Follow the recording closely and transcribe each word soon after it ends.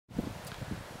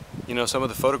You know, some of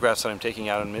the photographs that I'm taking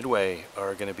out on Midway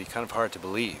are going to be kind of hard to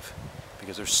believe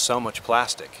because there's so much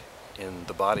plastic in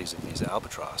the bodies of these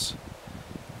albatross.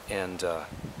 And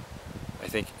I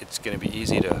think it's going to be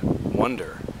easy to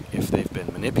wonder if they've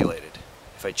been manipulated,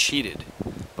 if I cheated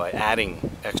by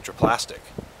adding extra plastic.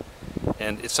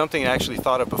 And it's something I actually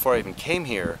thought of before I even came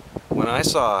here when I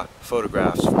saw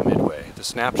photographs from Midway, the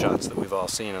snapshots that we've all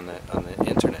seen on the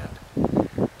internet.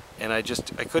 And I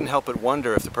couldn't help but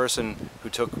wonder if the person who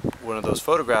took one of those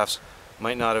photographs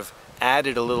might not have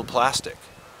added a little plastic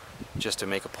just to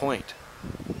make a point.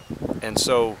 And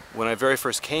so when I very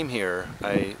first came here,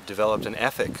 I developed an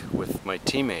ethic with my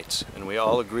teammates, and we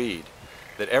all agreed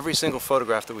that every single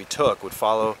photograph that we took would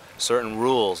follow certain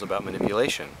rules about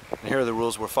manipulation. And here are the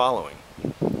rules we're following.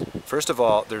 First of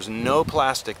all, there's no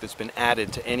plastic that's been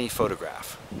added to any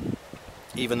photograph.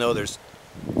 Even though there's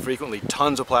frequently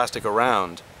tons of plastic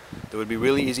around that would be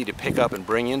really easy to pick up and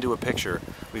bring into a picture,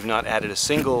 we've not added a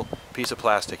single piece of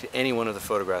plastic to any one of the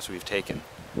photographs we've taken.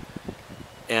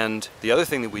 And the other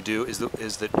thing that we do is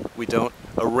that we don't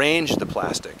arrange the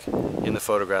plastic in the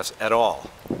photographs at all.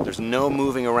 There's no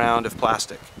moving around of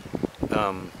plastic.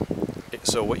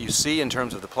 So what you see in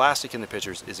terms of the plastic in the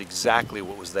pictures is exactly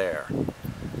what was there.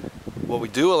 What we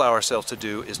do allow ourselves to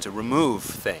do is to remove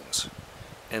things.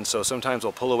 And so sometimes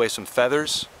I'll pull away some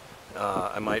feathers.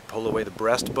 I might pull away the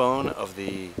breastbone of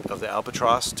the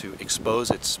albatross to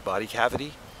expose its body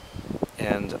cavity.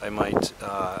 And I might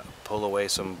pull away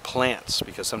some plants,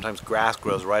 because sometimes grass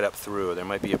grows right up through, or there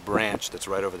might be a branch that's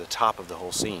right over the top of the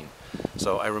whole scene.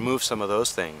 So I remove some of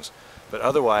those things. But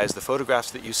otherwise, the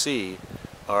photographs that you see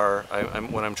are,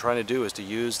 what I'm trying to do is to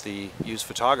use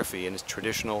photography in its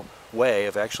traditional way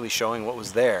of actually showing what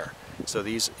was there. So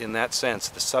these, in that sense,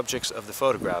 the subjects of the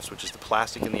photographs, which is the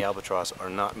plastic in the albatross, are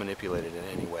not manipulated in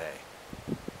any way.